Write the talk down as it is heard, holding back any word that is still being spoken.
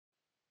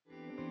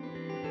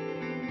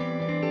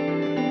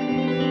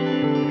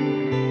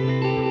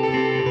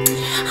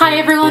Hi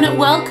everyone,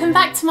 welcome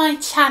back to my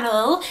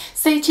channel.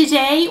 So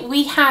today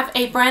we have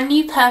a brand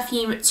new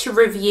perfume to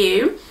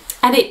review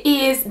and it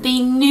is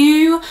the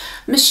new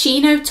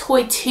Moschino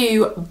Toy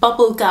 2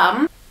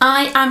 Bubblegum.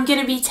 I am going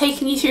to be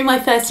taking you through my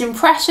first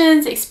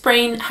impressions,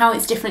 explain how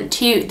it's different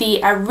to the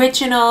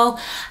original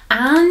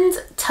and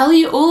tell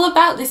you all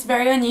about this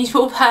very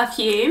unusual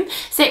perfume.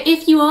 So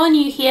if you are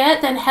new here,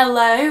 then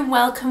hello and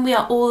welcome. We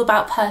are all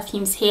about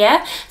perfumes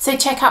here. So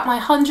check out my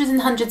hundreds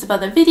and hundreds of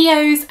other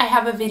videos. I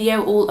have a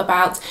video all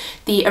about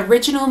the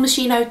original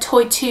Moschino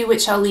Toy 2,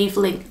 which I'll leave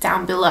linked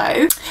down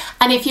below.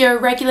 And if you're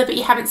a regular but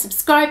you haven't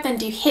subscribed, then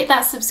do hit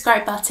that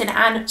subscribe button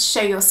and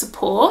show your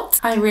support.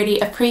 I really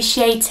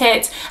appreciate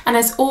it. And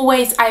as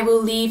always, I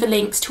will leave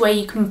links to where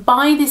you can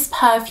buy this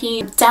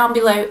perfume down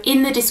below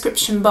in the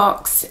description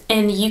box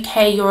in the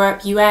UK,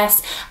 Europe,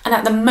 US, and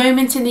at the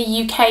moment in the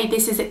UK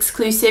this is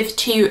exclusive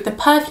to the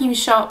perfume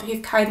shop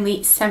who've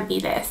kindly sent me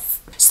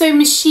this. So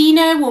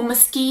Moschino or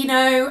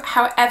Moschino,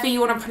 however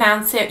you want to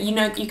pronounce it,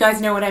 you guys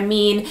know what I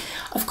mean,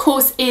 of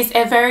course is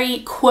a very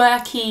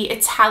quirky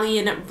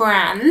Italian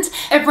brand.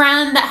 A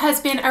brand that has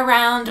been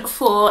around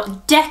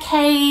for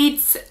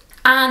decades.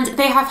 And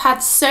they have had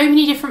so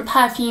many different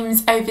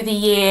perfumes over the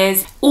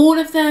years. All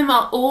of them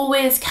are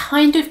always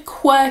kind of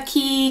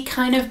quirky,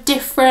 kind of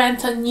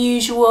different,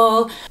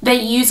 unusual. They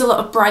use a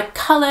lot of bright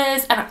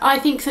colours and I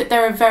think that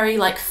they're a very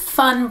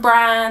fun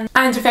brand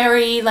and a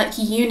very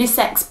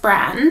unisex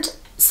brand.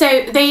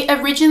 So they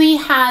originally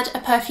had a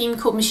perfume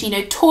called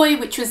Moschino Toy,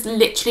 which was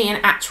literally an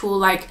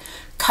actual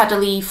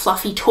cuddly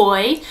fluffy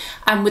toy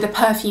with a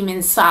perfume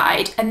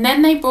inside, and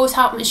then they brought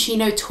out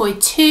Moschino Toy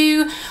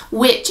 2,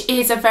 which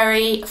is a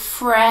very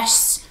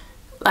fresh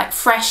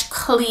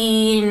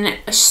clean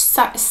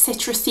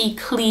citrusy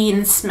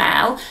clean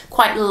smell,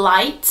 quite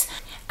light,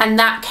 and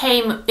that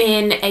came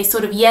in a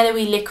sort of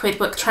yellowy liquid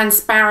but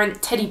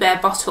transparent teddy bear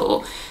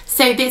bottle.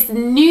 So this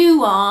new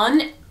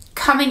one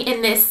coming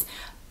in this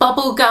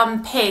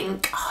bubblegum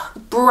pink,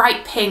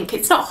 bright pink,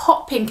 it's not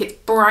hot pink, it's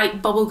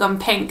bright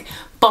bubblegum pink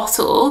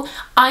bottle,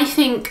 I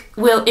think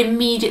will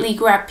immediately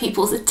grab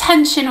people's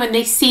attention. When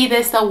they see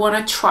this, they'll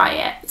want to try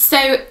it.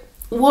 So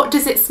what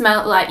does it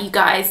smell like, you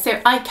guys?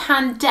 So I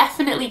can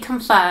definitely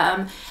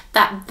confirm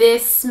that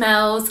this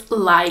smells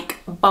like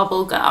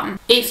bubblegum.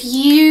 If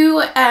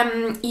you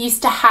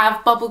used to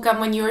have bubblegum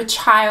when you were a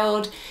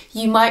child,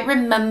 you might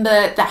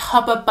remember the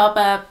Hubba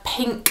Bubba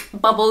pink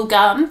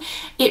bubblegum.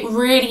 It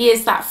really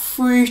is that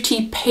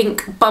fruity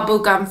pink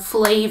bubblegum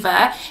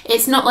flavour.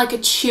 It's not like a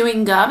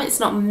chewing gum, it's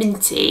not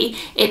minty,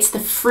 it's the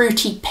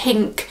fruity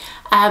pink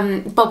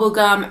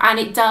bubblegum, and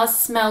it does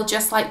smell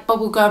just like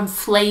bubblegum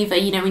flavour.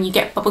 You know, when you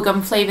get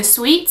bubblegum flavour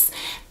sweets,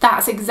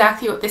 that's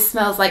exactly what this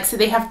smells like. So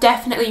they have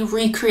definitely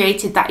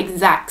recreated that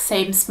exact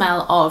same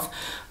smell of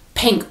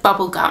pink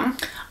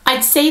bubblegum.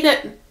 I'd say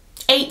that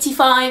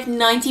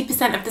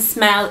 85–90% of the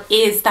smell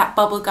is that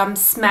bubblegum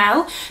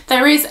smell.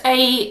 There is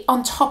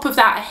on top of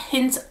that, a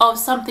hint of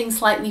something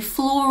slightly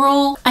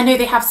floral. I know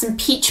they have some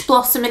peach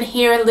blossom in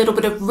here, a little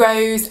bit of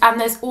rose, and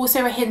there's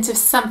also a hint of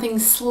something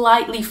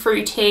slightly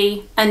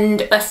fruity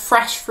and a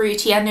fresh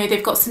fruity. I know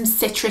they've got some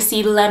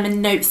citrusy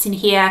lemon notes in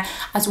here,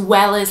 as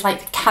well as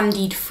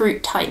candied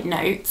fruit type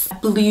notes.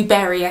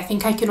 Blueberry, I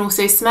think I can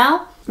also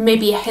smell.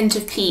 Maybe a hint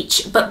of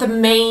peach, but the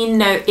main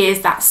note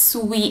is that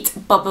sweet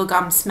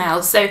bubblegum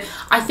smell. So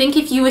I think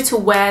if you were to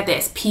wear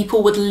this,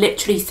 people would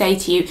literally say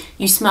to you,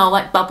 you smell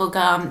like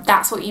bubblegum.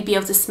 That's what you'd be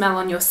able to smell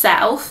on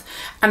yourself.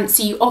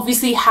 So you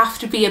obviously have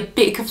to be a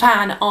big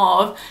fan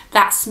of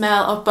that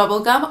smell of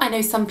bubblegum. I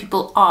know some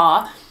people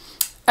are.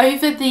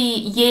 Over the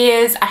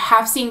years, I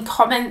have seen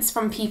comments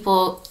from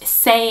people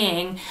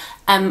saying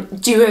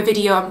do a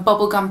video on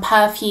bubblegum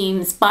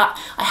perfumes, but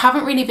I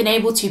haven't really been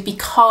able to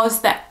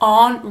because there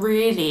aren't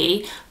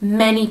really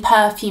many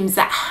perfumes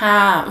that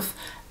have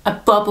a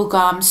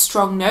bubblegum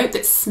strong note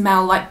that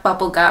smell like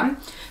bubblegum.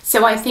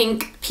 So I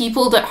think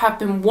people that have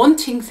been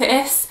wanting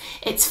this,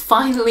 it's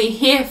finally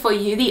here for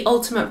you, the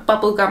ultimate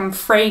bubblegum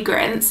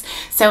fragrance.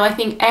 So I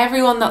think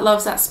everyone that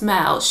loves that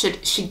smell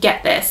should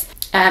get this.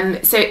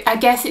 So I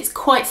guess it's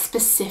quite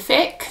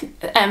specific,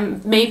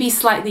 maybe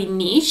slightly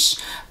niche,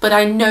 but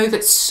I know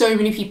that so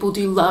many people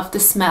do love the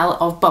smell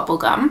of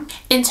bubblegum.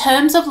 In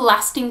terms of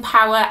lasting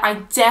power, I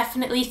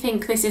definitely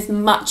think this is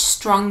much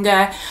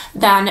stronger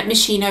than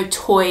Moschino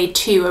Toy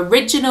 2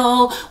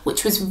 Original,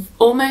 which was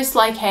almost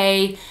like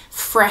a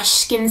fresh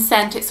skin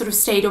scent. It sort of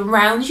stayed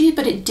around you,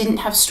 but it didn't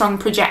have strong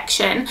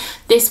projection.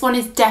 This one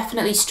is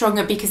definitely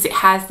stronger because it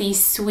has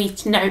these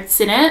sweet notes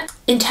in it.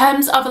 In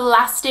terms of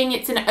lasting,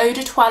 it's an eau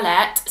de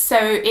toilette, so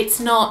it's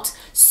not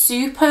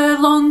super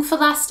long for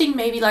lasting,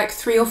 maybe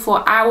 3 or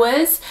 4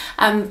 hours,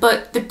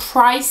 but the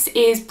price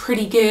is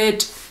pretty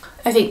good.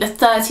 I think the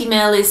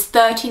 30ml is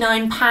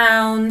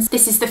 £39.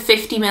 This is the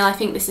 50ml, I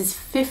think this is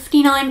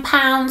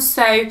 £59,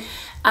 so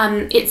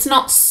it's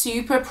not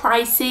super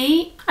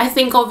pricey. I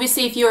think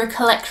obviously if you're a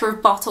collector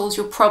of bottles,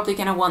 you're probably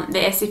going to want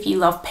this if you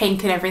love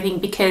pink and everything,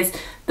 because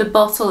The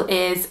bottle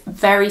is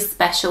very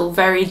special,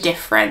 very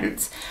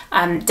different.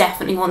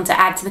 Definitely one to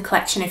add to the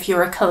collection if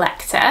you're a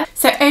collector.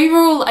 So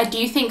overall, I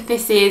do think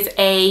this is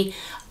a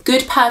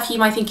good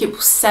perfume. I think it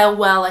will sell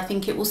well. I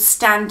think it will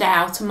stand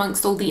out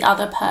amongst all the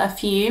other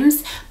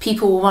perfumes.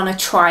 People will want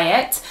to try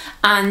it,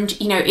 and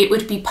you know, it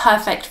would be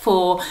perfect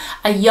for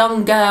a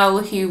young girl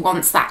who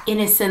wants that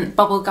innocent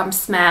bubblegum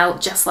smell,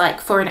 just like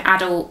for an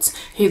adult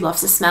who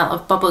loves the smell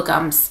of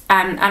bubblegums.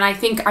 And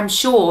I'm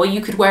sure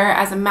you could wear it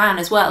as a man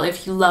as well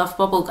if you love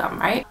bubblegum,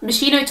 right?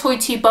 Moschino Toy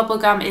 2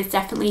 bubblegum is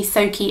definitely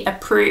Soki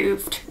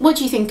approved. What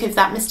do you think of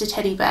that, Mr.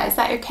 Teddy Bear? Is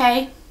that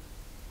okay?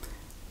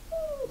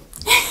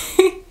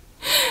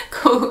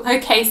 Cool.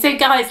 Okay, so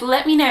guys,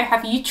 let me know,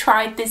 have you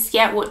tried this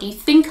yet? What do you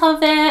think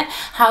of it?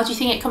 How do you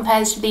think it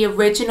compares to the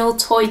original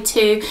Toy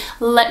 2?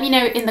 Let me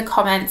know in the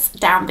comments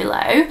down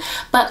below.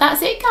 But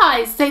that's it,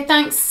 guys. So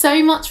thanks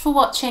so much for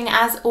watching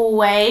as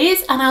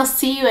always, and I'll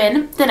see you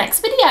in the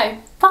next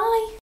video.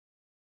 Bye.